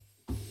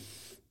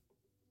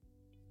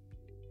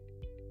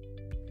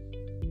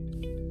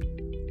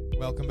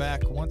Welcome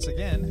back once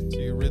again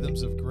to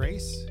Rhythms of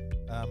Grace.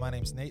 My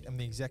name's Nate. I'm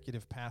the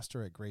executive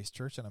pastor at Grace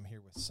Church, and I'm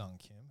here with Sung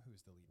Kim,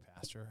 who's the lead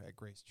pastor at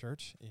Grace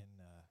Church in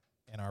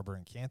Ann Arbor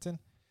and Canton.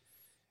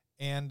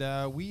 And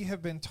we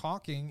have been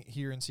talking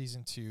here in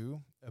Season 2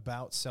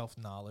 about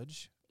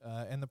self-knowledge,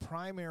 and the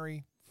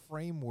primary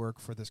framework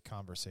for this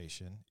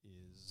conversation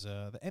is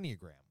the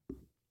Enneagram.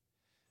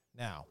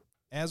 Now,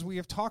 as we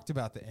have talked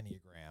about the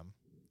Enneagram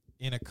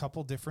in a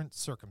couple different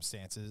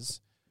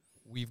circumstances,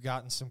 we've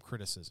gotten some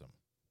criticism.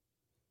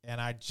 And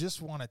I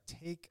just want to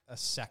take a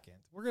second.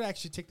 We're going to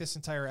actually take this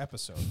entire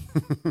episode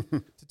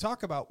to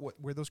talk about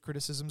where those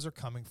criticisms are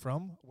coming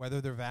from, whether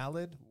they're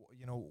valid,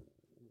 you know,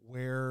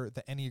 where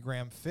the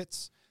Enneagram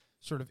fits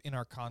sort of in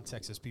our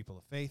context as people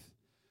of faith.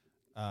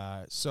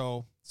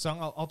 So, Sung,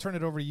 I'll turn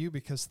it over to you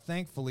because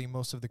thankfully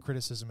most of the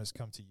criticism has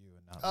come to you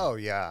and not me.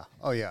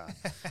 Oh, yeah.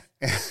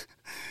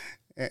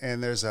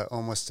 And there's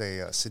almost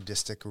a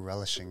sadistic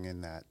relishing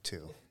in that,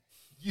 too.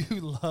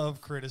 You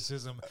love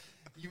criticism.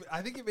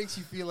 I think it makes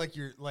you feel like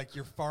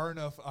you're far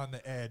enough on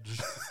the edge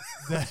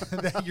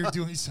that you're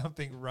doing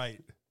something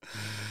right.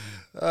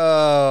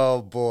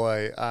 Oh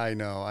boy, I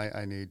know.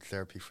 I need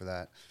therapy for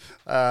that.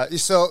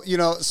 So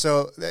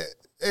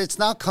it's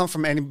not come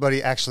from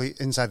anybody actually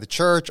inside the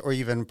church or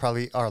even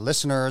probably our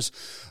listeners,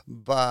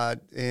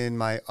 but in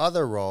my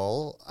other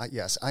role,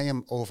 yes, I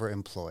am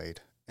overemployed.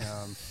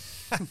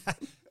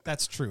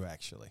 That's true,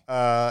 actually.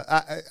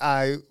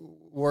 I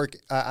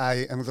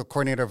am the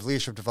coordinator of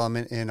leadership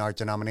development in our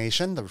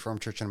denomination, the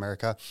Reformed Church in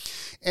America,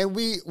 and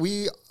we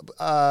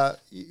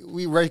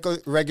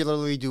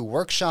regularly do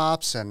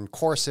workshops and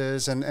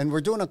courses, and we're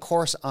doing a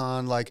course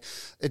on like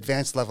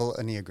advanced level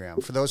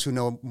Enneagram for those who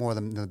know more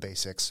than the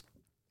basics.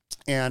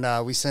 And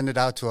we send it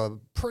out to a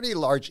pretty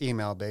large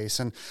email base.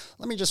 And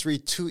let me just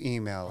read two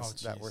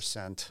emails that were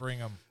sent. Bring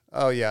them.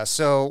 Oh yeah.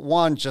 So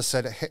one just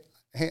said,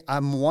 Hey,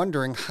 I'm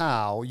wondering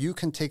how you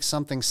can take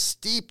something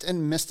steeped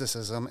in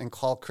mysticism and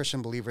call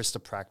Christian believers to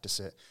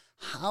practice it.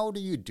 How do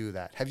you do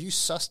that? Have you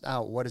sussed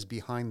out what is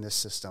behind this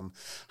system?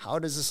 How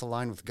does this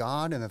align with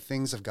God and the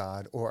things of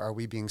God? Or are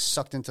we being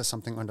sucked into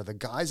something under the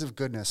guise of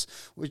goodness,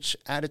 which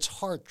at its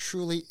heart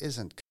truly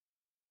isn't?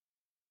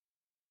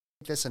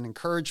 This and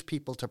encourage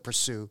people to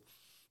pursue.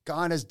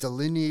 God has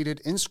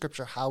delineated in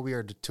Scripture how we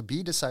are to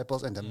be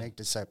disciples and to make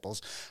disciples.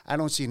 I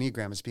don't see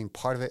Enneagram as being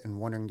part of it and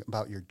wondering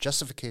about your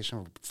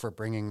justification for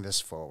bringing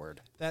this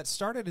forward. That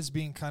started as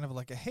being kind of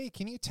like a, hey,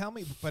 can you tell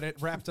me? But it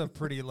wrapped up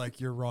pretty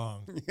like you're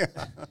wrong. Yeah.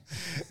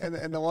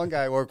 And the one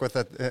guy I work with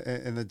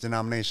in the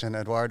denomination,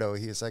 Eduardo,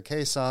 he's like,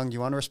 hey, Sung, you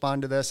want to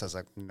respond to this? I was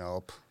like,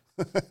 nope.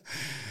 Because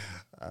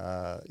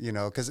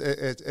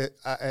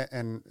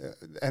and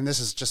this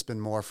has just been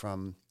more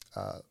from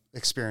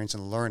experience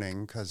and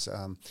learning because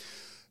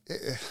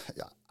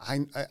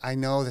I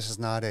know this is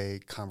not a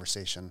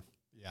conversation.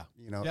 Yeah.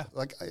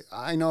 Like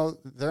I know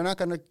they're not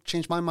going to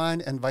change my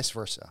mind and vice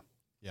versa.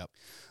 Yep.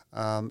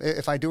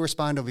 If I do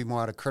respond, it'll be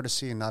more out of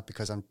courtesy and not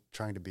because I'm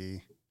trying to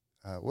be,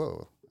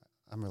 whoa,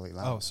 I'm really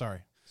loud. Oh,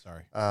 sorry.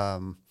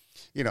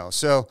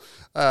 So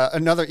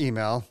another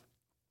email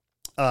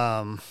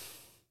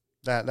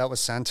that was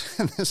sent.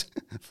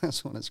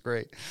 This one is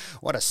great.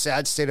 What a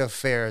sad state of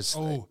affairs.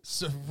 Oh,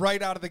 so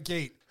right out of the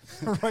gate.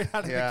 Right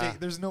out of the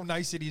gate. There's no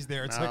niceties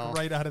there. It's like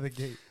right out of the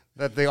gate.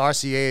 That the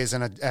RCA is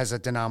as a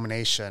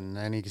denomination,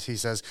 and he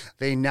says,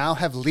 they now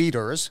have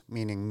leaders,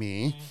 meaning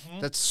me,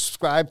 that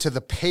subscribe to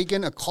the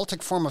pagan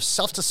occultic form of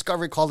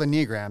self-discovery called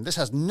Enneagram. This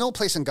has no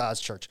place in God's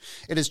church.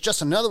 It is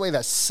just another way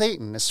that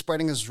Satan is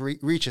spreading his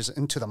reaches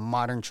into the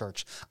modern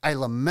church. I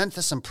lament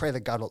this and pray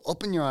that God will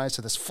open your eyes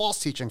to this false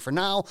teaching. For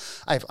now,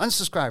 I have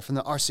unsubscribed from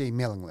the RCA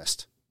mailing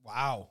list.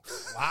 Wow.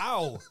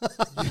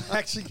 You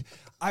actually...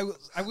 I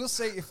will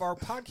say if our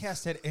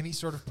podcast had any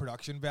sort of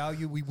production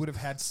value, we would have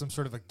had some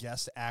sort of a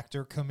guest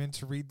actor come in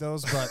to read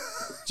those. But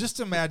just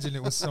imagine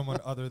it was someone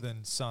other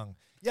than Sung.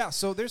 Yeah,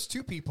 so there's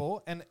two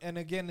people. And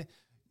again,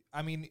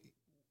 I mean,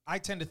 I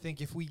tend to think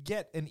if we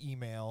get an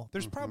email,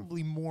 there's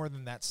probably more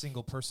than that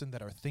single person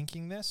that are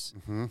thinking this.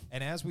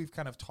 And as we've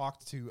kind of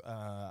talked to,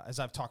 as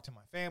I've talked to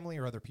my family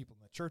or other people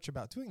in the church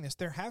about doing this,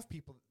 there have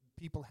people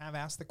have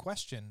asked the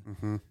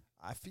question,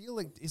 I feel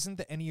like isn't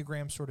the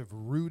Enneagram sort of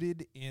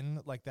rooted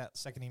in, like that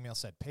second email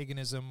said,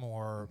 paganism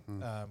or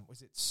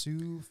was it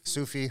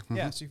Sufi?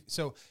 Yeah.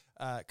 So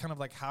kind of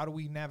like how do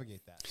we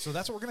navigate that? So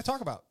that's what we're going to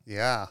talk about.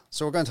 Yeah.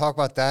 So we're going to talk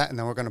about that, and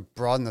then we're going to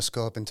broaden the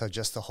scope into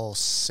just the whole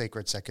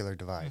sacred secular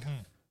divide.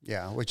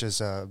 Yeah, which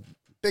is a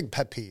big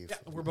pet peeve. Yeah,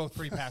 we're both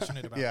pretty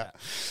passionate about that.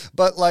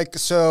 But like,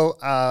 so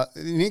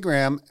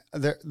Enneagram,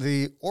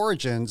 the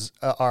origins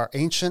are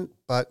ancient,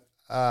 but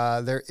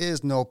there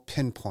is no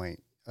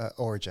pinpoint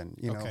origin,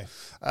 you know. Okay.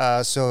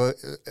 So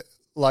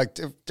like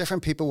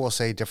different people will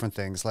say different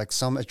things. Like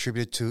some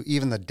attribute to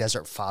even the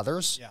Desert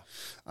Fathers.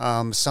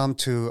 Yeah. Some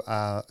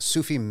to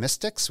Sufi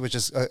mystics, which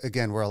is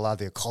again where a lot of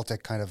the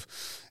occultic kind of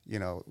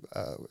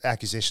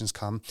accusations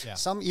come. Yeah.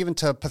 Some even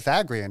to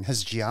Pythagorean,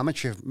 his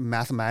geometry of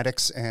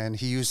mathematics, and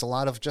he used a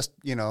lot of just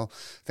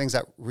things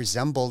that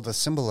resemble the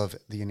symbol of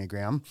the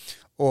Enneagram.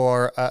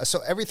 Or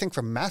so everything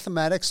from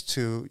mathematics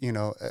to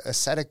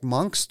ascetic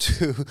monks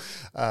to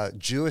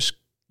Jewish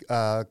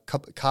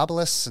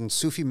Kabbalists and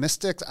Sufi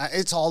mystics.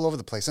 It's all over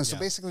the place. And so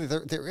basically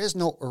there is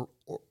no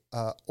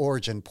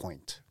origin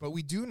point. But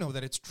we do know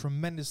that it's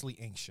tremendously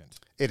ancient.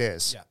 It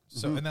is. Yeah.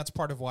 So, and that's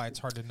part of why it's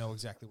hard to know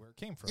exactly where it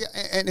came from. Yeah,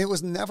 and it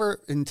was never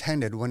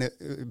intended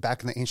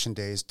back in the ancient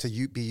days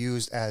to be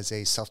used as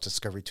a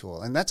self-discovery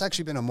tool. And that's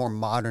actually been a more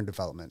modern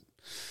development.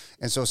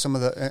 And so some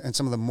of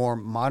the more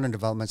modern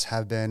developments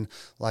have been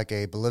like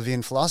a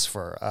Bolivian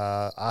philosopher,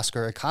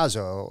 Oscar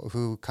Icazo,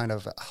 who kind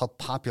of helped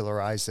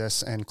popularize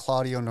this, and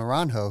Claudio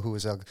Naranjo, who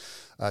was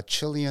a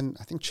Chilean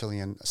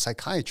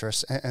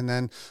psychiatrist, and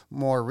then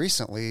more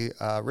recently,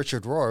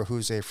 Richard Rohr,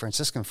 who's a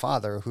Franciscan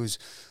father, who's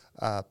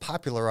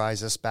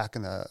popularized this back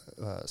in the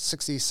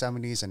 60s,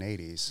 70s, and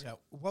 80s. Yeah.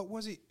 What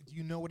was it? Do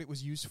you know what it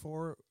was used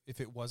for?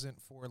 If it wasn't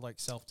for like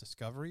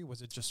self-discovery,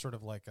 was it just sort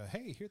of like a,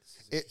 hey, here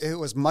this is it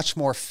was much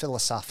more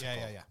philosophical.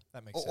 Yeah.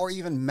 That makes sense. Or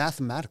even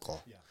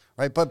mathematical. Yeah.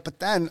 Right. But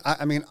then,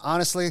 I mean,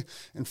 honestly,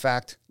 in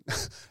fact,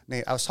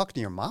 Nate, I was talking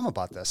to your mom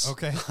about this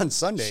on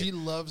Sunday. She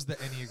loves the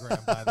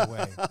Enneagram, by the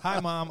way. Hi,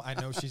 Mom. I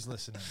know she's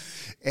listening.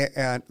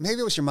 And maybe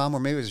it was your mom or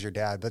maybe it was your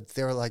dad, but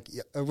they were like,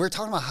 we were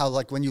talking about how,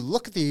 like, when you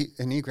look at the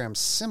Enneagram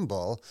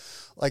symbol,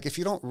 like, if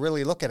you don't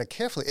really look at it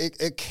carefully,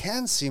 it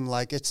can seem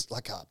like it's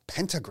like a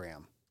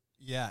pentagram.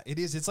 Yeah, it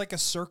is. It's like a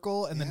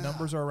circle, and the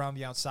numbers are around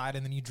the outside,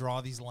 and then you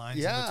draw these lines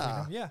in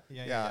between them.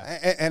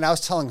 Yeah. And I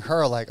was telling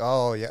her, like,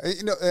 oh, yeah.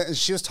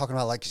 She was talking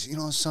about, like,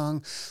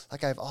 Sung,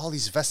 like, I have all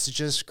these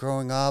vestiges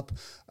growing up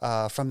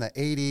from the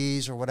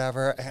 80s or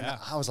whatever. And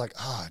I was like,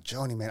 oh,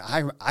 Joni, man,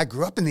 I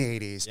grew up in the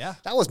 80s. Yeah.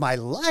 That was my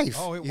life.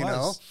 Oh, it you was.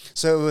 know?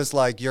 So it was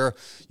like you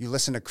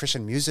listen to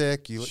Christian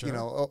music,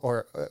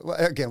 or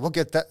again, we'll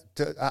get that.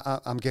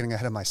 I'm getting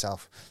ahead of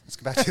myself. Let's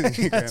get back to the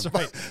Enneagram. That's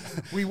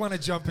right. We want to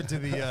jump into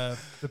the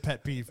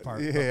pet peeve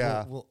part.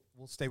 Yeah. We'll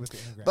stay with the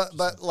Enneagram.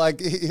 But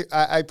like,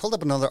 I pulled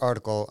up another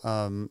article,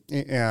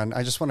 and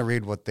I just want to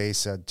read what they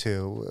said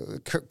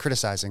too,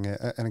 criticizing it.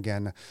 And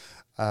again,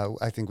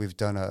 I think we've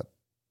done a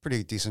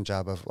pretty decent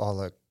job of all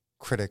the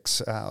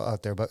critics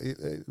out there. But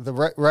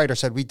the writer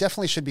said, we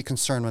definitely should be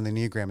concerned when the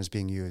Enneagram is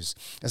being used,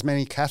 as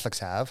many Catholics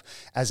have,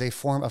 as a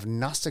form of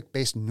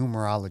Gnostic-based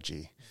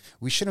numerology.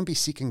 We shouldn't be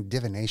seeking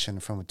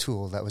divination from a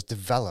tool that was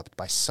developed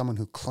by someone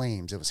who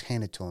claims it was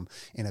handed to him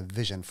in a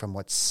vision from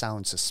what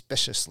sounds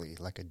suspiciously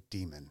like a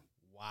demon.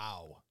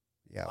 Wow.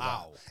 Yeah.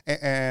 Wow.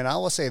 And I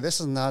will say,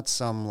 this is not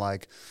some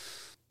like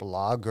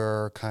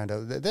blogger kind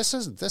of. This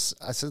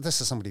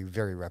is somebody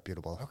very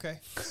reputable. Okay.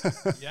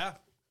 Yeah.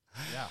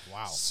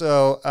 Wow.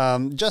 So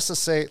just to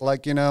say,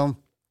 like,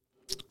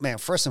 man,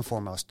 first and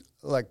foremost,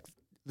 like,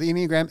 the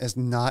Enneagram is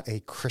not a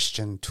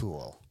Christian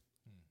tool.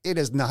 It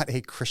is not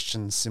a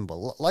Christian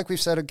symbol. Like we've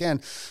said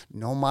again,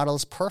 no model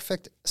is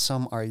perfect.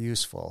 Some are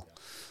useful.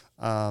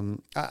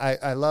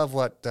 I love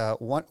what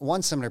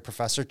one seminary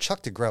professor,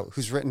 Chuck DeGroat,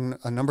 who's written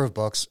a number of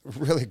books,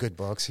 really good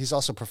books. He's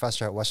also a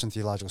professor at Western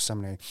Theological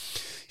Seminary.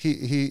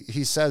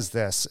 He says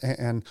this,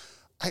 and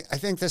I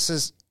think this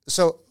is,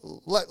 so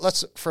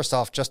let's first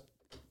off just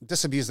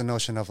disabuse the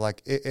notion of,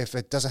 like, if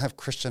it doesn't have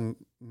Christian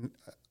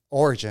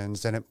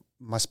origins, then it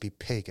must be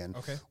pagan.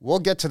 Okay. We'll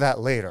get to that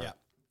later. Yeah.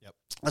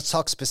 Let's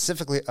talk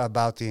specifically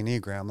about the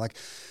Enneagram, like,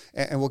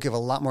 and we'll give a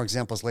lot more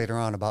examples later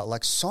on about,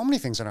 like, so many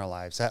things in our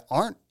lives that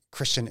aren't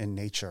Christian in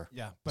nature.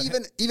 Yeah, but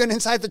even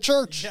inside the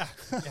church. Yeah.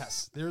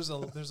 Yes. There's a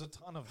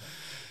ton of them.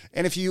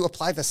 And if you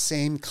apply the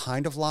same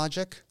kind of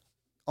logic,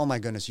 oh my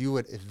goodness, you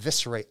would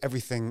eviscerate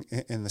everything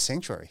in the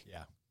sanctuary.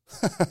 Yeah.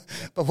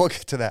 But we'll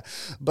get to that.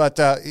 But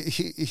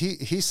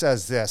he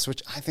says this,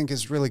 which I think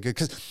is really good,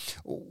 because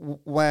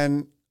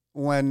when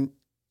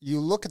you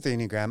look at the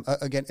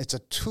Enneagram, again, it's a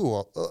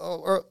tool.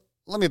 Or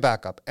let me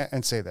back up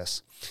and say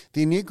this.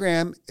 The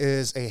Enneagram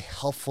is a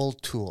helpful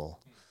tool,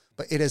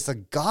 but it is the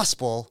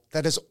gospel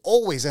that is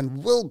always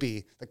and will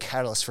be the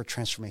catalyst for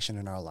transformation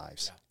in our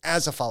lives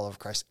as a follower of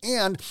Christ.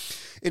 And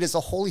it is the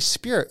Holy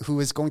Spirit who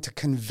is going to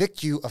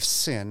convict you of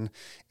sin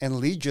and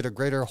lead you to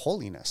greater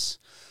holiness.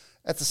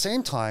 At the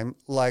same time,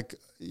 like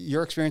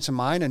your experience and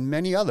mine and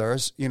many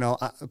others,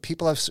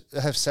 people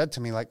have said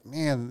to me, like,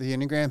 man, the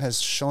Enneagram has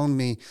shown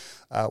me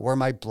where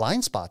my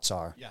blind spots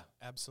are. Yeah,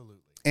 absolutely.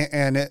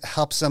 And it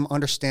helps them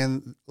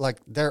understand, like,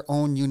 their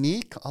own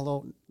unique,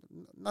 although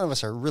none of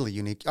us are really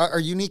unique, are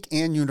unique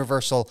and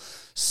universal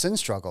sin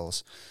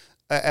struggles,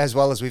 as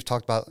well as we've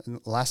talked about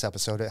in the last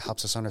episode. It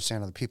helps us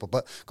understand other people.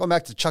 But going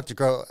back to Chuck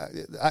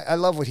DeGroat, I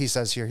love what he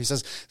says here. He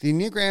says, the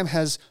Enneagram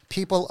has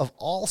people of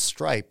all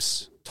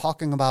stripes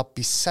talking about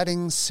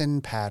besetting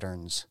sin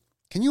patterns.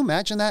 Can you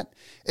imagine that?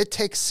 It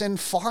takes sin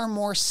far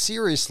more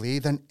seriously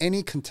than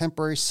any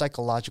contemporary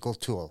psychological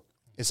tool.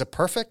 Is it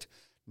perfect?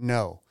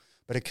 No.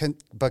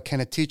 but can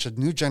it teach a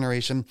new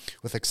generation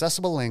with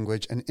accessible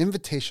language and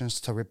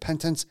invitations to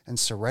repentance and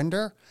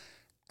surrender?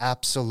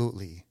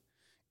 Absolutely.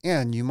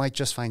 And you might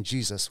just find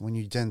Jesus when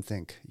you didn't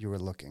think you were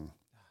looking.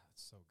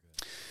 That's so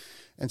good.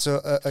 And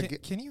so,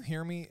 can you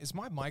hear me? Is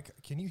my mic?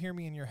 Can you hear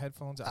me in your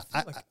headphones?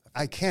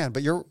 I can,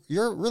 but you're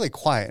really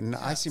quiet, and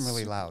yeah, I seem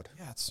really loud.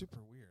 Yeah, it's super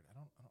weird. I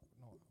don't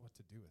know what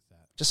to do with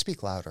that. Just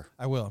speak louder.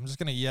 I will. I'm just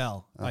gonna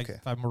yell. Okay. Like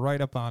if I'm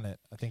right up on it,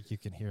 I think you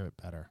can hear it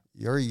better.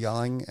 Your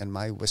yelling and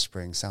my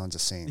whispering sounds the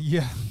same.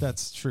 Yeah,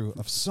 that's true.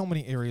 Of so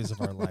many areas of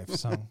our life,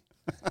 Sung.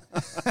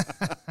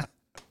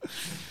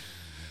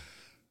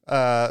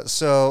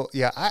 So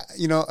yeah,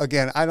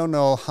 again, I don't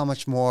know how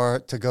much more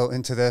to go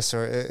into this,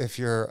 or if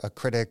you're a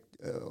critic,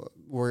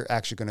 we're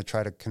actually going to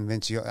try to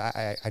convince you.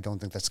 I don't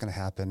think that's going to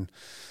happen.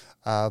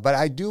 But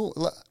I do.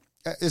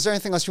 Is there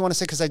anything else you want to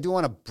say? Because I do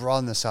want to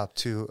broaden this up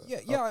to.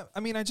 Yeah. I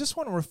mean, I just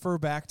want to refer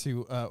back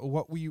to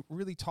what we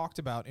really talked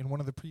about in one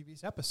of the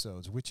previous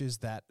episodes, which is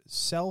that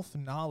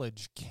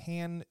self-knowledge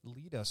can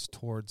lead us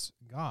towards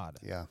God.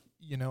 Yeah.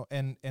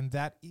 And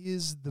that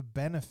is the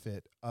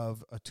benefit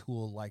of a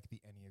tool like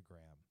the Enneagram.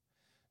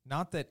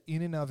 Not that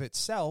in and of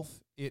itself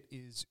it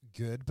is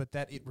good, but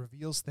that it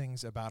reveals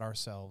things about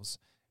ourselves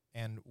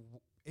and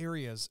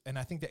areas, and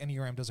I think the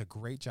Enneagram does a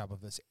great job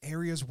of this,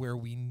 areas where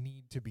we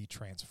need to be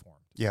transformed.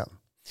 Yeah.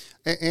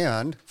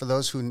 And for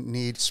those who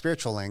need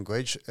spiritual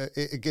language,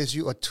 it gives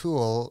you a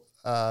tool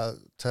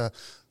to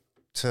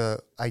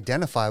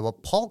identify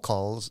what Paul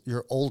calls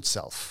your old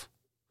self.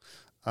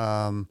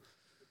 And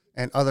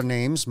other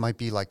names might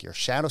be like your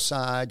shadow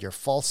side, your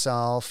false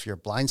self, your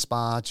blind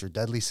spots, your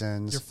deadly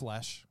sins.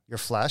 Your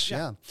flesh,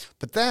 yeah.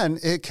 But then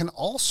it can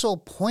also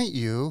point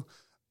you,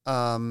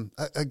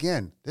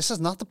 again, this is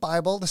not the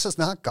Bible, this is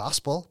not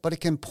gospel, but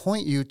it can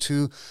point you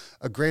to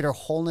a greater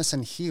wholeness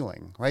and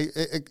healing, right?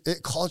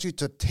 It calls you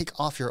to take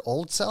off your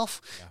old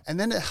self, and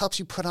then it helps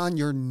you put on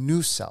your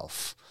new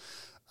self.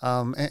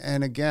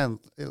 And again,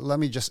 let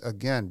me just,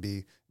 again,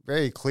 be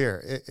very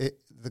clear.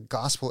 The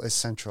gospel is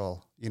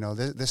central.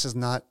 This is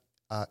not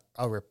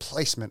a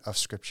replacement of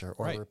Scripture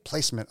or a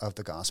replacement of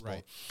the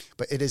gospel,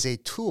 but it is a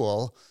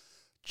tool.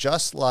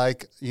 Just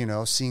like,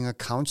 seeing a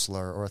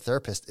counselor or a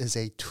therapist is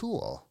a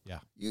tool. Yeah.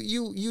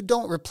 You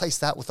don't replace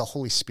that with the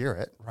Holy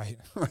Spirit. Right.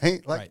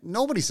 Right? Like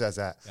nobody says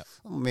that. Yep.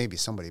 Well, maybe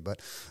somebody,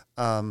 but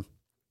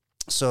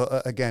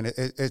so again,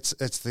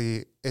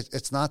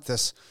 it's not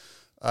this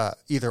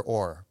either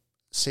or,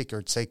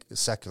 sacred,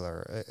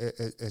 secular.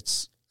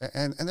 It's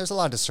and there's a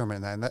lot of discernment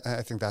in that, and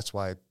I think that's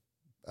why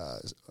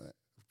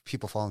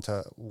people fall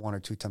into one or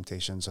two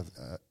temptations of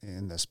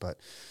in this, but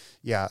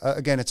yeah,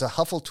 again, it's a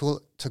helpful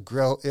tool to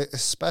grow,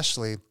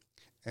 especially,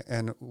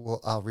 and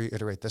I'll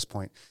reiterate this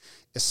point,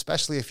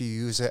 especially if you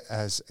use it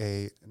as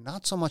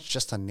not so much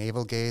just a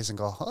navel gaze and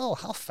go, oh,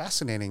 how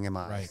fascinating am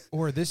I? Right.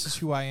 Or this is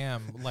who I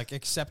am, like,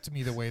 accept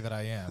me the way that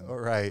I am.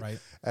 Right.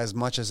 As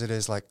much as it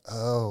is like,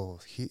 oh,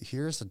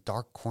 here's the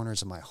dark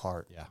corners of my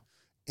heart. Yeah.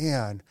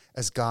 And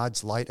as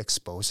God's light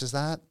exposes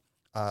that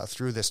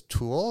through this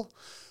tool,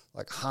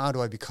 like, how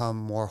do I become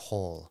more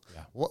whole?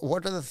 Yeah.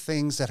 What are the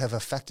things that have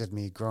affected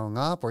me growing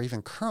up or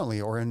even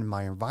currently or in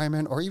my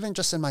environment or even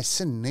just in my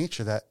sin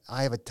nature that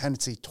I have a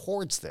tendency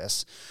towards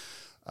this,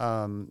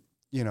 and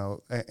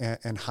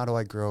how do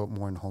I grow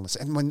more in wholeness?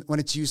 And when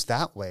it's used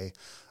that way,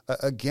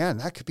 again,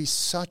 that could be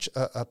such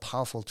a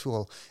powerful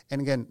tool.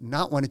 And again,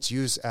 not when it's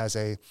used as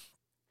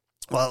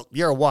well,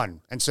 you're a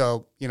one, and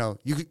so,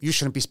 you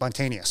shouldn't be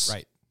spontaneous.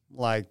 Right.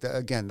 Like,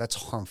 again, that's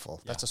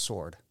harmful. Yeah. That's a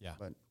sword. Yeah.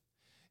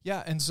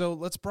 Yeah, and so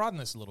let's broaden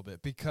this a little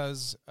bit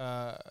because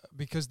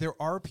there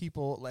are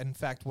people. In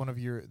fact, one of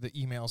the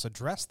emails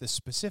addressed this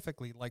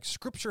specifically. Like,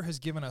 Scripture has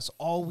given us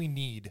all we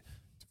need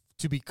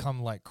to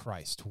become like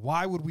Christ.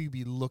 Why would we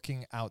be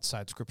looking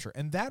outside Scripture?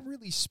 And that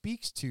really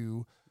speaks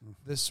to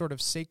this sort of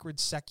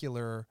sacred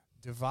secular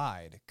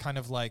divide. Kind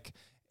of like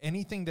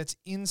anything that's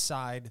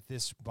inside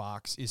this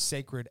box is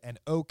sacred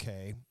and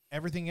okay.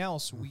 Everything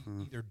else we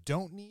either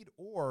don't need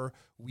or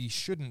we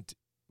shouldn't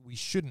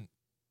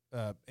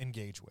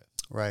engage with.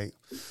 Right.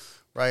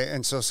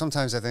 And so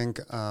sometimes I think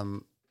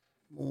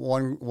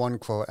one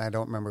quote, I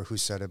don't remember who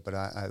said it, but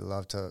I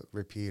love to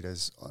repeat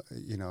is,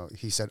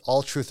 he said,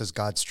 all truth is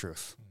God's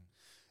truth.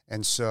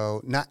 And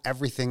so not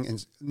everything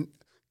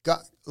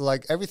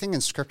everything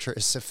in Scripture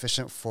is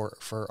sufficient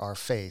for our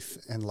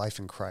faith and life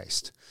in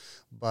Christ.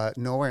 But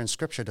nowhere in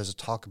Scripture does it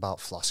talk about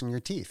flossing your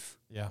teeth.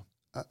 Yeah.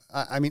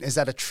 I mean, is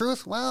that a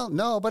truth? Well,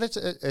 no, but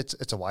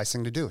it's a wise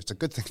thing to do. It's a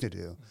good thing to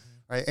do.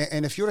 Right.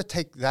 And if you were to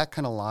take that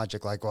kind of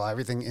logic, like, well,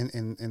 everything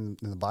in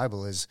the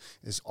Bible is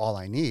all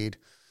I need.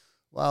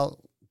 Well,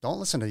 don't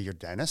listen to your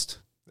dentist.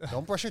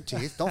 Don't brush your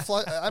teeth. Don't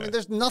flush. I mean,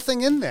 there's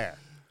nothing in there.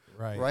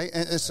 Right.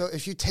 And so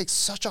if you take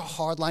such a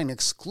hardline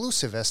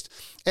exclusivist,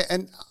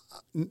 and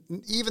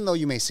even though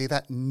you may say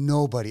that,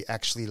 nobody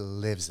actually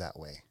lives that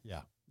way.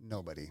 Yeah.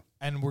 Nobody.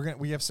 And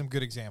we have some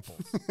good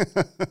examples.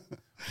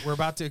 We're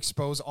about to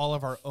expose all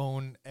of our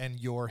own and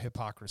your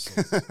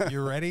hypocrisy.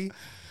 You ready?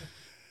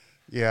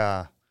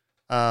 Yeah.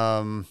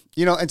 And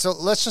so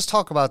let's just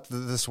talk about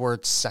this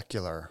word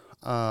secular.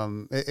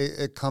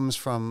 It comes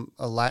from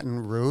a Latin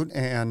root,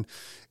 and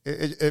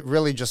it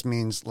really just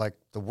means like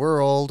the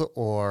world,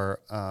 or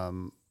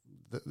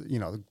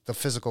the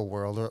physical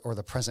world, or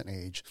the present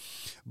age.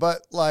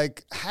 But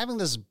like having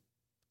this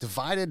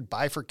divided,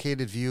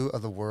 bifurcated view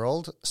of the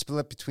world,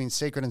 split between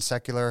sacred and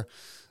secular,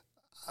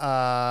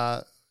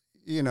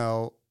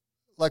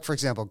 like for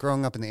example,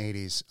 growing up in the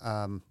 80s,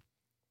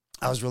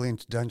 I was really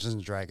into Dungeons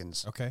and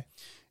Dragons. Okay.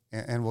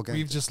 And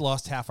we've just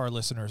lost half our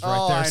listeners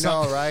right there. I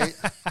know, right?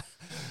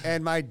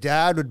 And my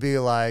dad would be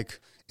like,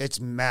 it's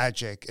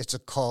magic. It's a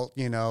cult,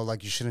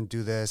 like you shouldn't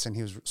do this. And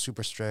he was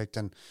super strict.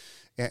 And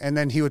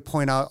then he would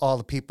point out all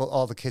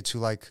the kids who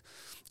like,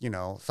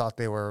 thought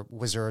they were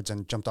wizards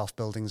and jumped off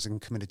buildings and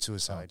committed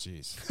suicide. Oh,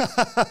 jeez.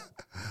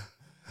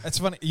 That's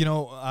funny.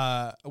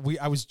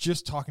 I was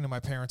just talking to my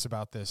parents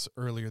about this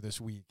earlier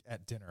this week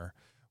at dinner,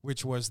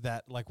 which was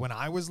that like when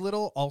I was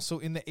little, also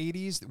in the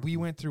 80s, we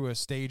went through a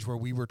stage where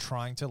we were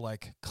trying to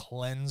like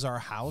cleanse our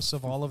house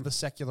of all of the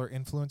secular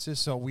influences.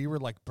 So we were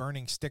like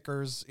burning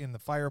stickers in the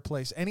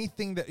fireplace,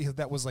 anything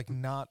that was like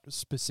not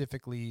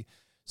specifically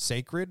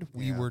sacred.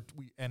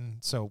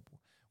 So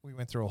we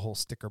went through a whole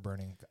sticker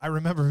burning. I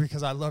remember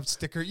because I loved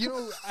sticker.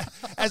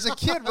 As a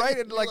kid, right?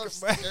 And like,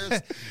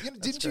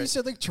 didn't you used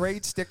to like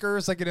trade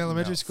stickers like in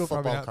elementary school?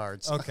 Football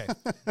cards. Okay,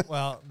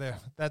 well,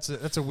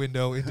 that's a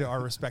window into our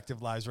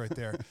respective lives right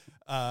there.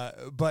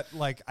 But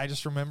like, I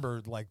just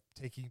remember like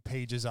taking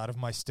pages out of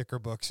my sticker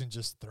books and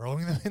just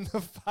throwing them in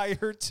the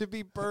fire to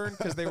be burned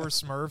because they were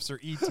Smurfs or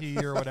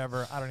ET or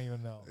whatever. I don't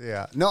even know.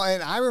 Yeah, no,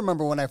 and I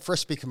remember when I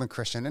first became a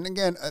Christian. And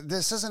again,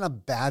 this isn't a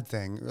bad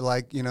thing.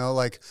 Like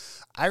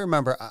I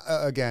remember.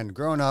 Again,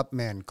 growing up,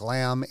 man,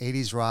 glam,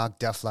 80s rock,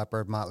 Def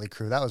Leppard, Motley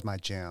Crue, that was my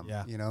jam,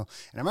 And I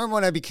remember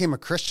when I became a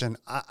Christian,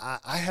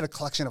 I had a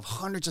collection of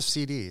hundreds of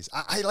CDs.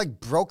 I like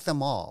broke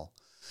them all,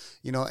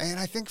 and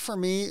I think for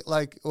me,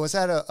 like, was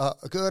that a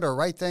good or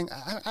right thing?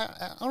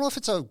 I don't know if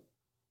it's a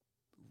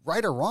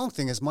right or wrong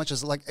thing as much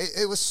as like,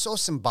 it was so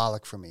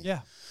symbolic for me.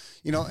 Yeah.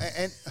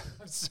 And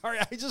I'm sorry,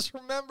 I just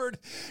remembered,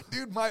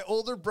 dude, my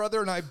older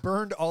brother and I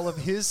burned all of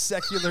his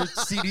secular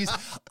CDs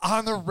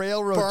on the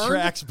railroad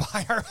tracks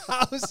by our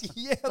house.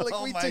 Yeah,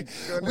 like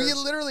we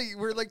literally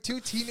were like two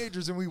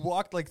teenagers and we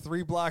walked like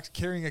 3 blocks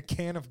carrying a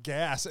can of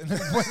gas and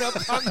then went up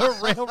on the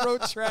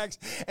railroad tracks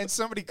and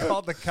somebody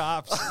called the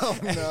cops. Oh,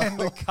 no. And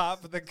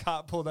the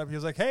cop pulled up. He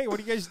was like, "Hey, what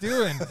are you guys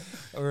doing?" And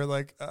we were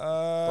like,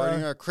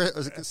 burning our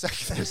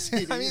secular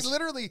CDs. I mean,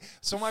 literally.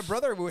 So my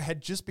brother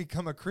had just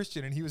become a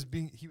Christian and he was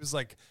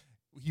like,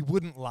 he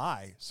wouldn't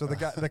lie. So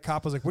the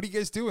cop was like, "What are you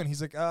guys doing?"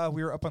 He's like,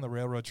 "We were up on the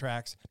railroad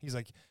tracks." He's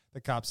like, the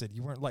cop said,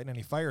 "You weren't lighting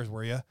any fires,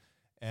 were you?"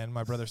 And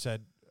my brother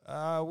said,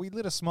 "We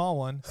lit a small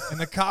one." And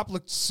the cop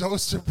looked so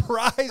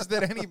surprised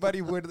that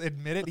anybody would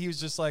admit it. He was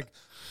just like,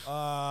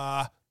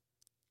 "Don't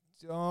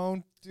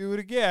do it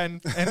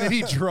again." And then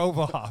he drove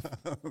off.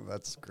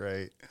 That's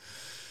great.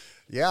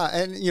 Yeah.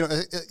 And,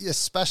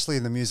 especially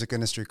in the music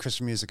industry,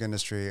 Christian music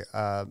industry,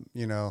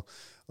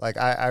 like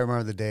I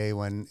remember the day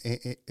when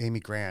Amy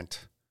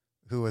Grant,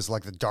 who was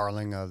like the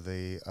darling of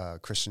the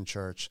Christian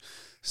church,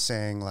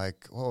 sang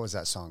like, what was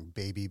that song?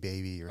 Baby,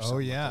 Baby, or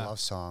something, like a love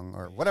song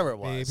or whatever it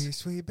was. Baby,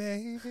 sweet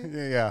baby.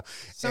 Yeah.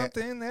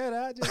 Something that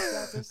I just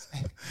got to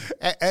say.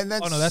 And then,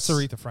 oh, no, that's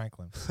Aretha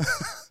Franklin.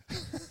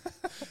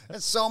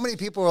 And so many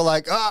people were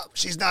like, "Oh,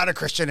 she's not a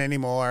Christian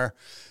anymore."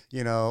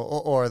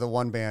 Or the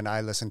one band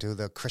I listened to,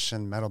 the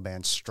Christian metal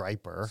band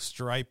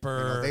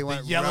Stryper. They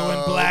went Yellow rogue,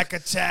 and Black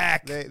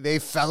Attack. They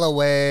fell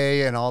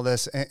away and all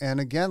this. And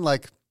again,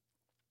 like,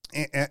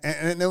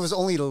 and it was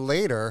only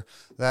later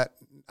that,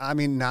 I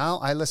mean, now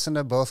I listen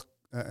to both,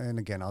 and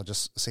again, I'll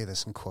just say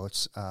this in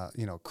quotes,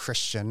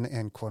 Christian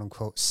and quote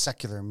unquote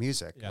secular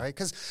music, right?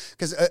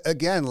 Because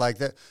again, like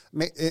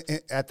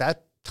at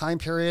that time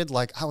period,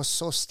 like I was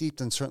so steeped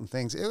in certain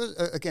things. It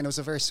was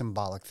a very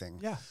symbolic thing.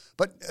 Yeah.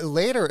 But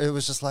later it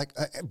was just like,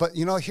 but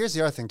here's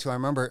the other thing too. I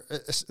remember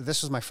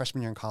this was my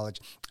freshman year in college.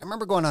 I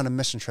remember going on a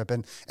mission trip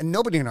and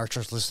nobody in our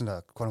church listened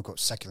to quote unquote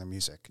secular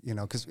music,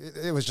 because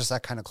it was just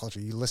that kind of culture.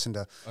 You listen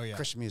to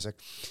Christian music.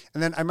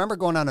 And then I remember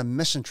going on a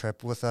mission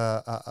trip with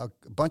a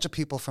bunch of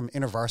people from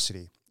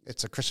InterVarsity.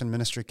 It's a Christian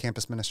ministry,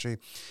 campus ministry,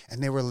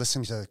 and they were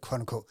listening to quote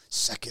unquote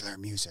secular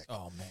music.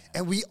 Oh man!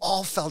 And we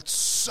all felt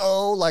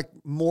so like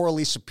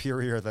morally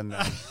superior than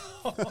them.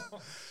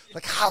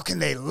 Like, how can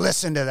they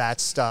listen to that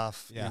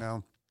stuff?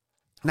 Yeah.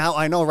 Now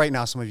I know right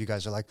now some of you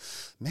guys are like,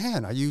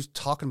 "Man, are you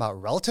talking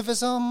about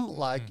relativism?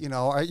 Like,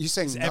 are you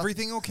saying is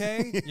everything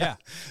okay?" Yeah.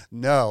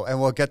 No,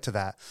 and we'll get to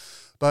that.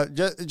 But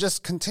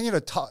just continue to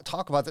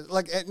talk about that.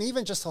 Like, and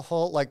even just the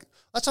whole like,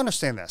 let's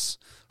understand this.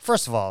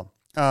 First of all.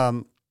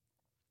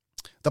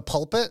 The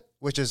pulpit,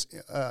 which is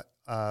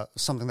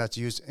something that's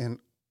used in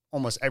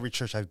almost every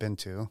church I've been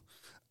to,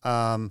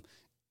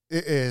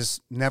 it is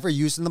never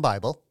used in the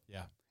Bible.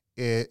 Yeah,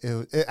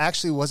 it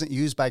actually wasn't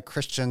used by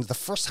Christians. The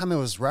first time it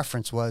was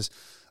referenced was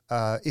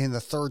in the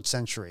 3rd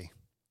century.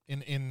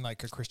 In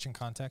like a Christian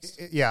context?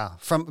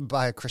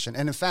 By a Christian.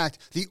 And in fact,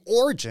 the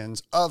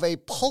origins of a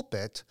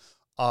pulpit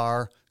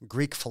are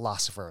Greek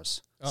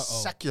philosophers,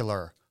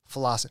 secular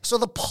philosophy. So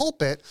the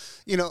pulpit,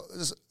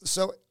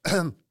 so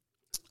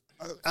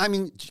I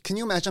mean, can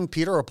you imagine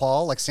Peter or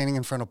Paul like standing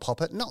in front of a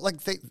pulpit? No,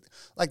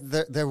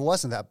 there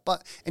wasn't that.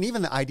 But and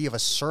even the idea of a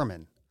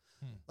sermon,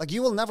 like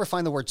you will never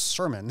find the word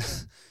sermon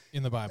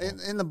in the Bible.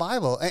 In the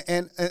Bible,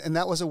 and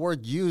that was a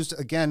word used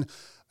again.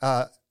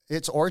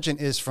 Its origin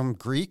is from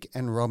Greek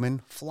and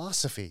Roman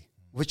philosophy,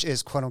 which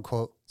is quote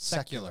unquote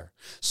secular.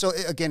 So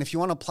again, if you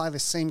want to apply the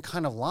same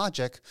kind of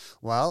logic,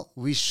 well,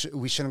 we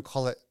shouldn't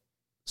call it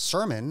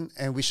sermon,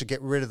 and we should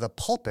get rid of the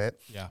pulpit.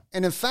 Yeah.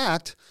 And in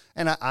fact,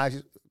 and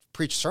I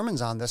preach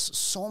sermons on this,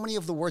 so many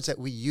of the words that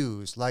we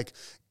use, like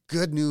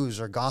good news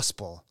or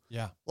gospel,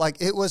 like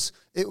it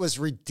was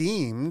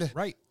redeemed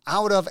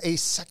out of a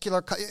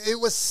secular. It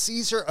was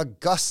Caesar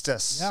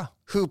Augustus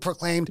who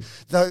proclaimed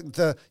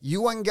the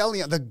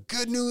euangelion, the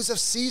good news of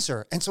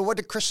Caesar. And so what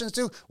did Christians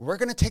do? We're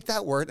going to take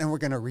that word and we're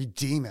going to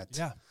redeem it.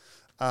 Yeah.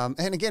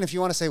 And again, if you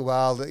want to say,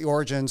 well, the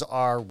origins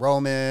are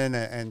Roman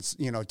and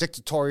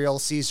dictatorial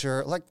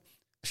Caesar, like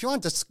if you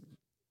want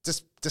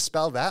to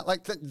dispel that,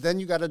 like then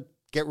you got to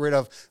get rid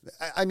of,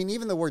 I mean,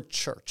 even the word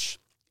church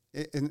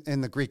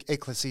in the Greek,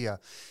 ecclesia,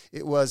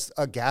 it was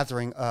a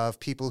gathering of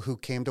people who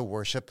came to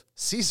worship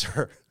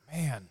Caesar.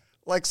 Man.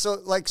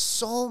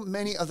 So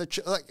many other,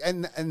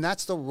 and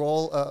that's the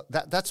role,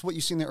 that's what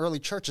you see in the early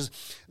churches.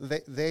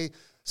 They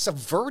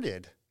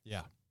subverted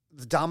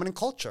the dominant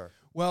culture.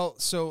 Well,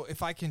 so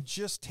if I can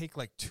just take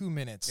like 2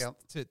 minutes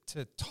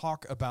to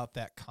talk about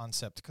that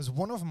concept, because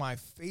one of my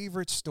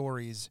favorite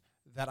stories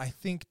that I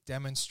think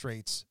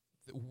demonstrates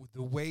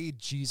the way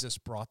Jesus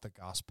brought the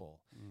gospel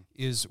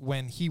is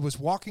when he was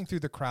walking through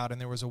the crowd and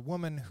there was a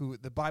woman who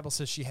the Bible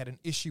says she had an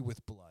issue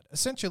with blood.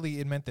 Essentially,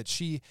 it meant that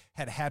she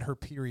had had her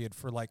period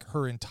for like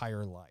her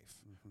entire life,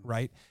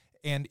 right?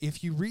 And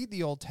if you read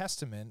the Old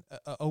Testament,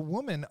 a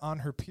woman on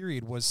her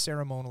period was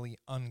ceremonially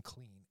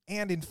unclean.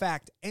 And in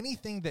fact,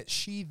 anything that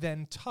she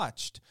then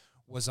touched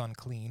was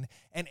unclean,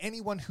 and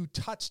anyone who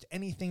touched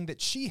anything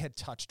that she had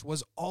touched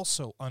was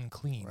also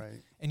unclean.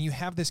 Right. And you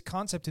have this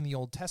concept in the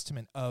Old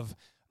Testament of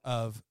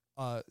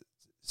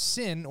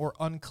sin or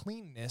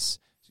uncleanness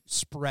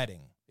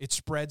spreading. It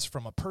spreads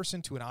from a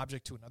person to an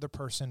object to another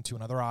person to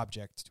another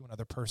object to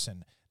another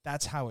person.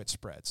 That's how it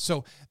spreads.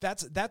 So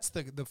that's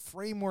the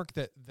framework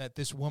that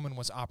this woman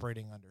was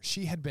operating under.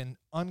 She had been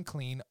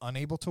unclean,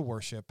 unable to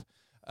worship,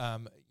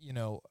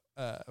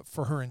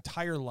 for her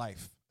entire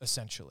life,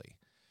 essentially.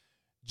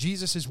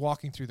 Jesus is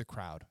walking through the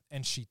crowd,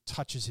 and she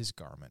touches his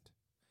garment.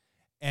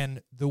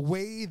 And the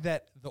way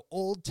that the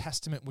Old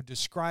Testament would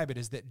describe it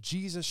is that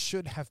Jesus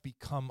should have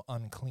become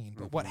unclean.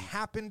 But what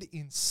happened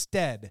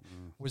instead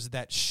was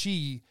that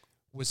she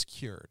was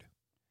cured.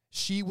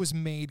 She was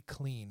made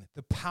clean.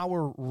 The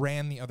power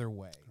ran the other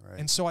way. Right.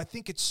 And so I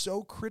think it's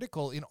so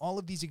critical in all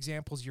of these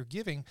examples you're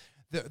giving.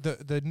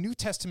 The New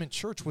Testament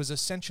church was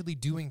essentially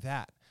doing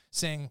that,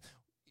 saying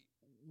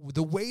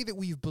the way that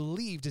we've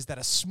believed is that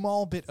a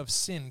small bit of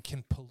sin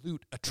can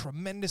pollute a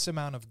tremendous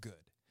amount of good.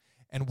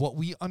 And what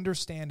we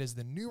understand as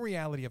the new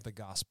reality of the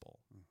gospel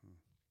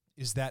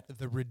is that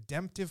the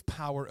redemptive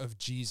power of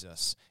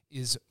Jesus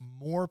is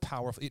more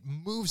powerful. It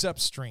moves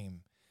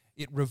upstream.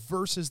 It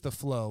reverses the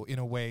flow in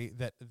a way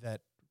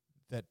that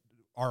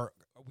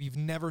we've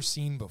never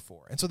seen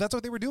before. And so that's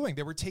what they were doing.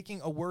 They were taking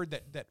a word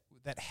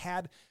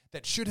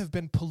that should have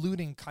been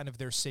polluting kind of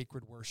their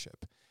sacred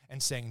worship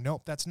and saying,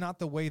 nope, that's not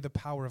the way the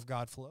power of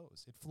God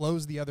flows. It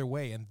flows the other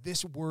way, and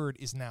this word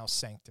is now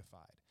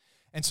sanctified.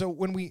 And so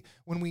when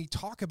we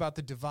talk about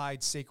the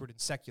divide, sacred and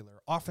secular,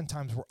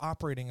 oftentimes we're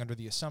operating under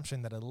the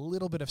assumption that a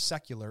little bit of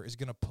secular is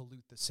going to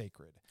pollute the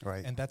sacred.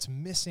 Right. And that's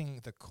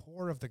missing the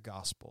core of the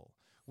gospel,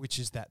 which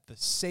is that the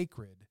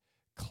sacred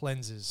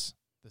cleanses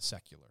the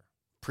secular.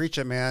 Preach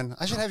it, man.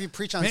 I should have you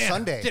preach on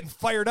Sunday. I'm getting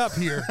fired up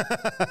here.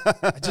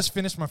 I just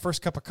finished my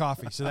first cup of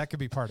coffee, so that could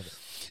be part of it.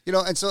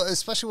 And so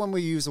especially when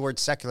we use the word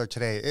secular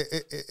today,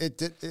 it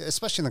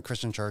especially in the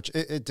Christian church,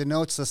 it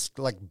denotes this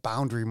like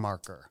boundary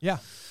marker. Yeah.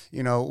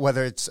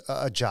 Whether it's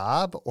a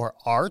job or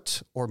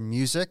art or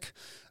music.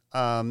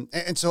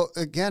 And so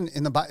again,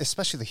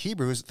 especially the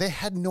Hebrews, they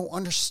had no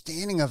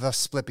understanding of a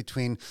split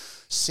between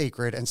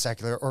sacred and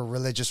secular or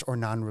religious or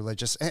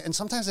non-religious. And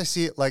sometimes I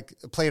see it like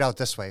played out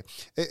this way.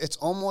 It's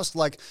almost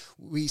like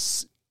we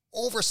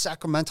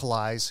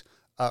over-sacramentalize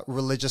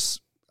religious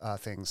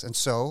things. And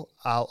so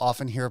I'll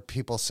often hear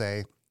people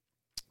say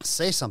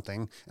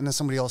something, and then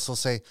somebody else will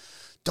say,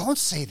 don't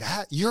say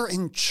that. You're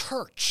in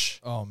church.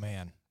 Oh,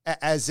 man.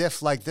 As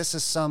if like this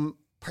is some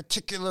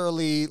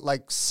particularly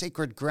like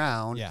sacred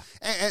ground. Yeah.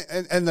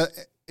 And the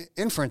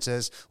inference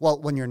is,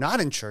 well, when you're not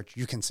in church,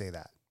 you can say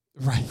that.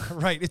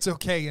 Right. It's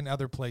okay in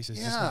other places,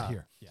 just not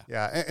here.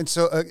 Yeah. And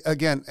so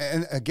again,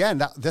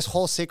 this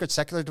whole sacred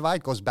secular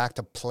divide goes back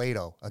to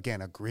Plato,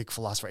 again, a Greek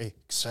philosopher,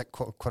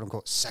 quote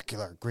unquote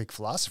secular Greek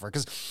philosopher,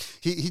 because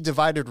he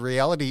divided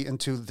reality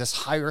into this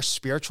higher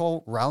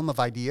spiritual realm of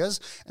ideas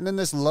and then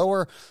this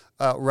lower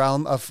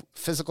realm of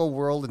physical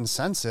world and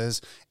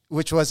senses,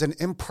 which was an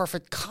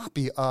imperfect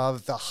copy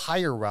of the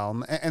higher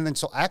realm. And then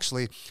so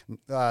actually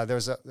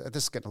this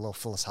is getting a little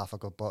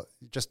philosophical, but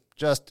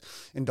just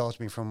indulge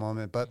me for a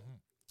moment. But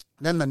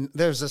then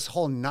there's this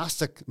whole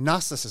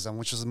Gnosticism,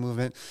 which was a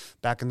movement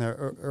back in the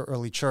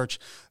early church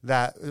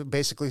that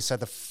basically said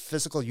the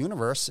physical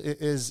universe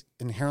is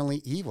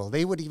inherently evil.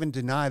 They would even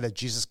deny that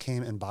Jesus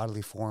came in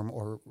bodily form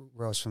or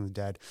rose from the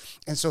dead.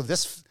 And so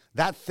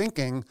that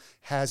thinking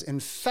has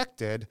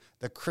infected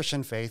the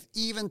Christian faith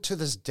even to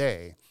this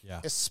day,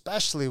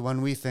 especially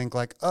when we think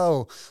like,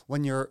 oh,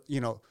 when you're,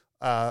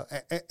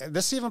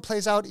 this even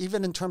plays out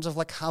even in terms of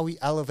like how we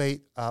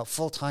elevate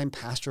full-time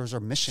pastors or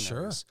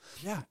missionaries.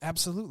 Sure. Yeah,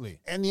 absolutely.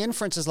 And the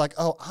inference is like,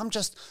 oh, I'm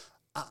just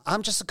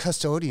a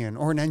custodian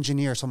or an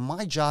engineer, so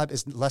my job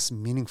is less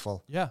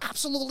meaningful. Yeah.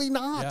 Absolutely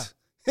not. Yeah.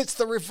 It's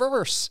the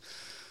reverse.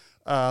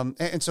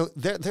 And so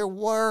there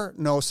were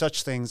no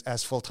such things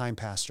as full-time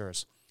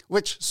pastors,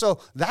 so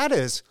that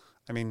is,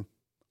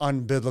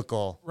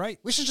 unbiblical. Right.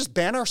 We should just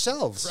ban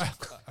ourselves.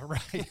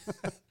 Right.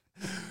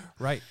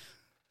 Right.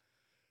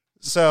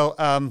 So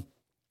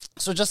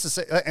just to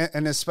say,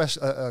 and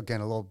especially, again,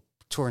 a little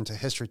tour into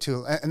history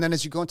too. And then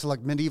as you go into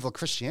like medieval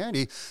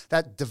Christianity,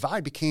 that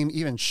divide became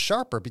even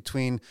sharper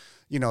between,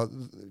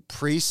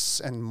 priests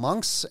and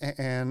monks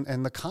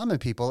and the common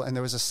people. And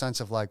there was a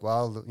sense of like,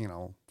 well,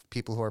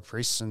 people who are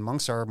priests and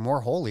monks are more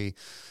holy.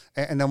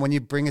 And then when you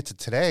bring it to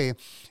today,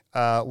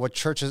 what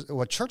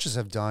churches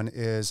have done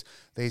is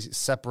they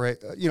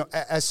separate,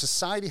 as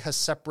society has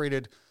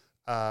separated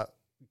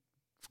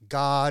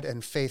God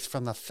and faith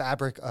from the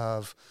fabric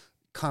of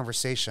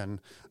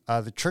conversation,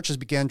 the churches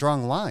began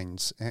drawing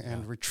lines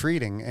and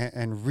retreating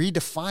and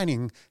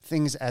redefining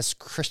things as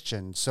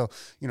Christian. So,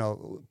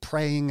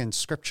 praying and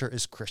scripture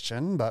is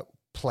Christian, but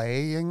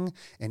playing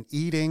and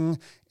eating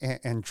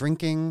and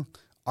drinking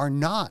are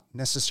not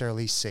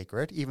necessarily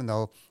sacred, even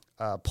though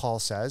Paul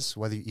says,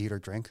 whether you eat or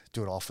drink,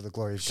 do it all for the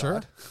glory of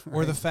God. Right?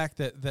 Or the fact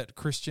that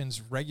Christians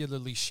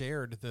regularly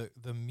shared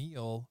the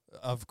meal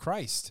of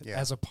Christ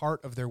as a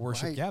part of their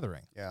worship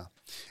gathering. Yeah.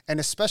 And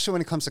especially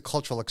when it comes to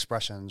cultural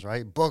expressions,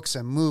 right? Books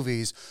and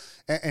movies.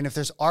 And if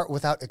there's art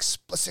without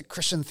explicit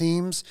Christian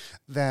themes,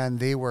 then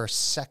they were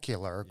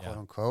secular, quote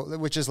unquote,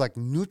 which is like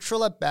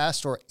neutral at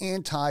best or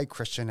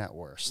anti-Christian at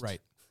worst.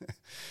 Right.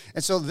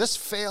 And so this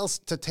fails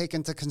to take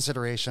into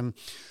consideration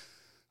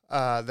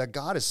that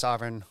God is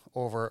sovereign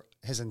over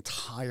his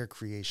entire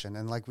creation.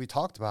 And like we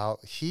talked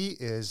about, he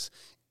is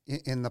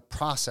in the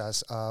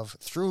process of,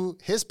 through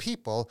his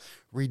people,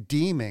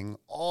 redeeming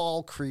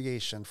all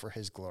creation for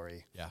his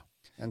glory. Yeah.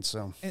 And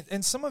so,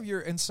 and some of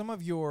your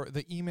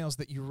the emails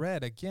that you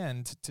read,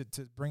 again, to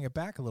bring it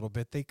back a little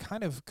bit, they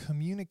kind of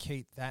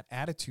communicate that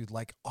attitude.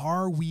 Like,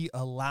 are we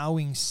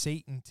allowing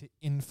Satan to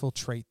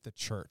infiltrate the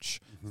church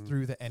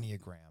through the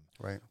Enneagram?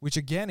 Right. Which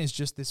again is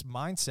just this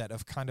mindset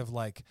of kind of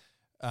like,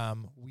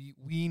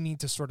 we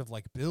need to sort of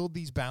like build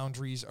these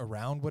boundaries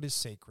around what is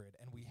sacred,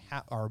 and we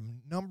have our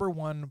number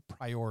one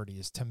priority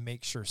is to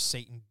make sure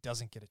Satan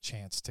doesn't get a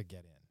chance to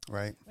get in.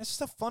 Right. It's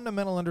just a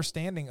fundamental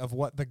understanding of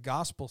what the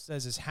gospel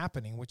says is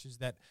happening, which is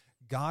that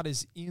God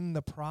is in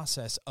the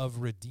process of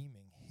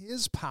redeeming.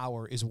 His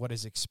power is what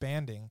is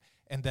expanding,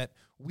 and that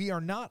we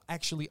are not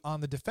actually on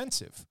the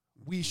defensive.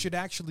 We should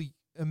actually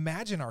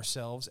imagine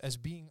ourselves as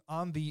being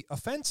on the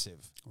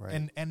offensive,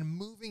 right, and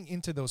moving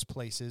into those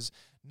places,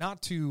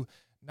 not to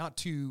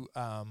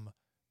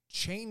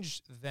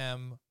change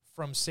them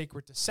from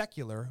sacred to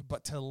secular,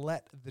 but to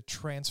let the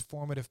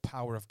transformative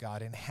power of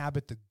God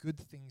inhabit the good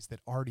things that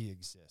already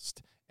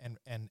exist and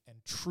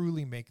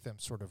truly make them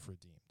sort of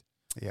redeemed.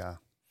 Yeah.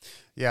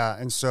 Yeah.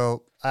 And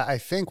so I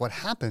think what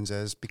happens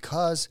is,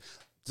 because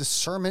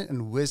discernment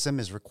and wisdom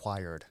is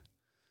required,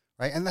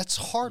 right? And that's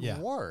hard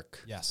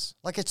work. Yes.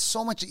 Like, it's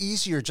so much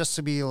easier just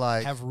to be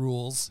like, have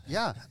rules.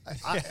 Yeah.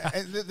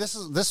 This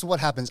is what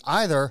happens.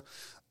 Either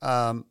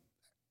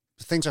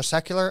things are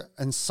secular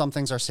and some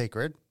things are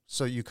sacred.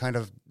 So you kind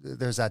of,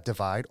 there's that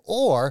divide,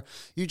 or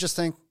you just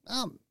think,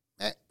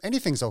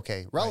 anything's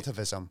okay.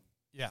 Relativism.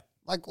 Right. Yeah.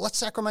 Like,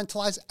 let's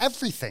sacramentalize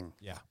everything.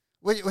 Yeah.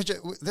 Which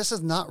this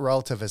is not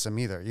relativism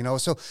either,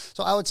 So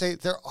I would say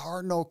there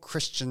are no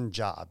Christian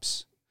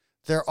jobs.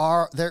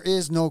 There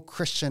is no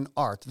Christian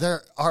art.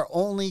 There are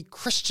only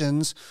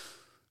Christians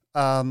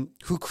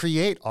who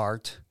create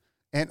art,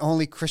 and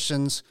only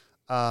Christians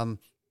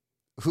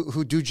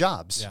who do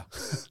jobs. Yeah.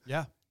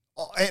 Yeah.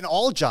 And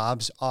all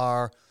jobs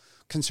are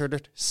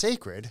considered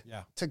sacred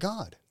to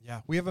God.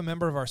 Yeah. We have a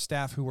member of our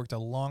staff who worked a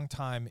long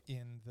time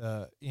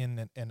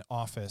in an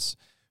office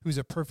who's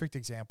a perfect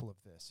example of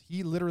this.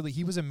 He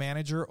was a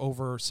manager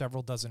over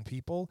several dozen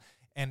people,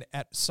 and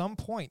at some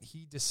point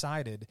he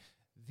decided,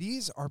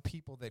 these are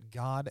people that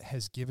God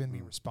has given me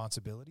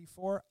responsibility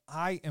for.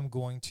 I am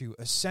going to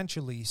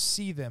essentially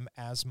see them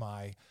as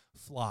my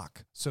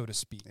flock, so to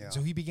speak. Yeah.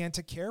 So he began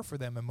to care for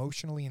them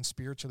emotionally and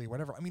spiritually,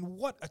 whatever. I mean,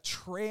 what a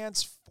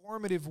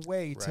transformative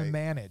way to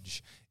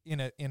manage in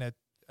a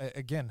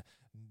again,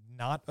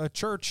 not a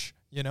church,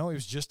 it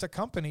was just a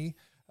company,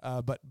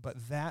 but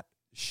that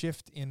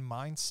shift in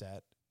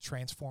mindset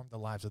transformed the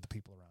lives of the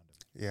people around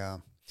him. Yeah.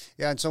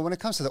 Yeah, and so when it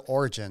comes to the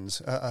origins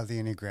of the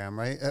Enneagram,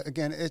 right?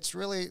 Again,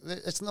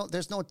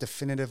 there's no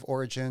definitive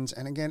origins,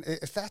 and again,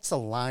 if that's the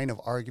line of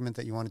argument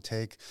that you want to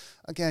take,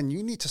 again,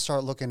 you need to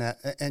start looking at,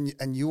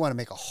 and you want to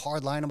make a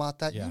hard line about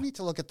that. Yeah. You need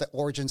to look at the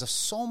origins of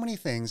so many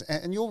things,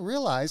 and you'll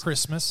realize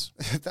Christmas.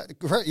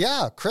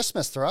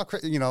 Christmas throughout.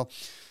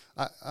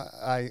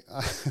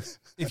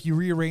 If you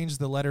rearrange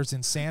the letters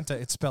in Santa,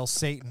 it spells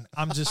Satan.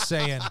 I'm just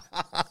saying.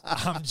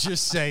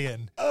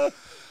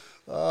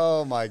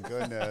 Oh my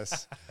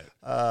goodness.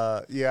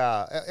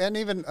 Yeah. And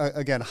even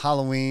again,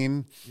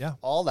 Halloween,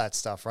 all that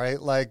stuff,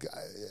 right? Like,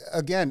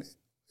 again,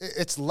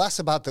 it's less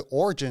about the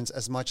origins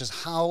as much as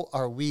how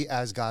are we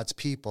as God's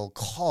people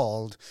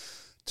called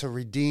to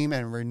redeem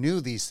and renew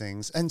these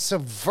things and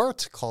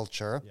subvert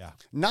culture,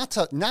 not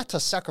to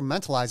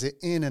sacramentalize it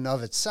in and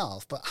of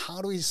itself, but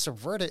how do we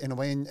subvert it in a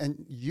way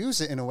and use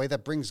it in a way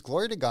that brings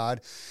glory to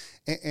God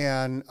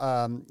and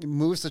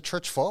moves the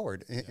church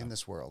forward in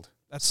this world.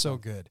 That's so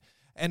good.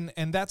 And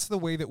that's the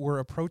way that we're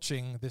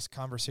approaching this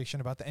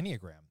conversation about the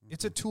Enneagram. Mm-hmm.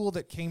 It's a tool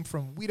that came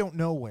from we don't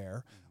know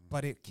where,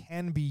 but it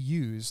can be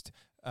used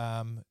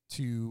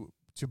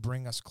to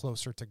bring us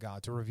closer to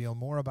God, to reveal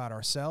more about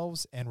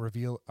ourselves and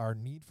reveal our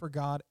need for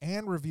God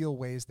and reveal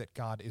ways that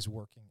God is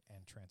working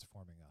and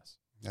transforming us.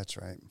 That's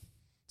right.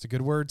 It's a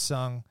good word,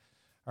 Sung.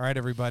 All right,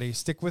 everybody,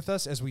 stick with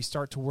us as we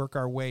start to work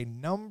our way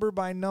number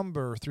by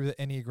number through the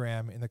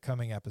Enneagram in the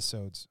coming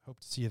episodes. Hope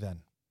to see you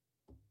then.